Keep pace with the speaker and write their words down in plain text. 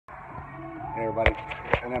Hey everybody,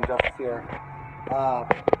 and I'm Justice here.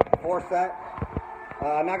 4 set.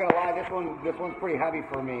 I'm not gonna lie, this one's pretty heavy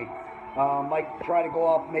for me. Might try to go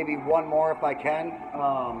up maybe one more if I can,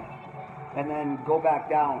 and then go back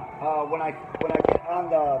down. When I get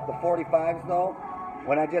on the 45s though,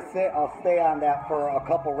 when I just sit, I'll stay on that for a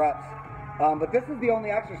couple reps. But this is the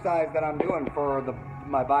only exercise that I'm doing for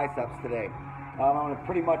my biceps today. I'm going to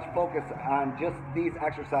pretty much focus on just these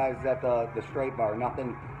exercises at the straight bar,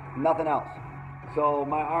 nothing else. So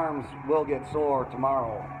my arms will get sore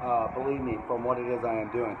tomorrow, believe me, from what it is I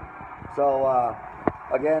am doing. So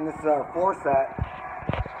again, this is our 4 set.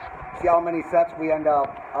 See how many sets we end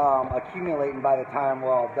up accumulating by the time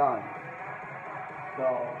we're all done.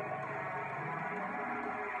 So.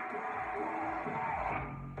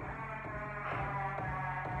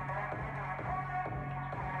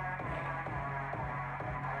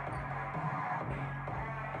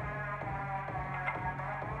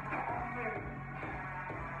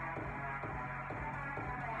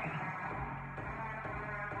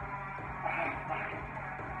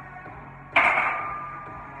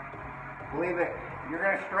 Believe it, you're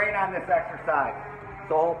going to strain on this exercise. It's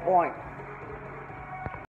the whole point.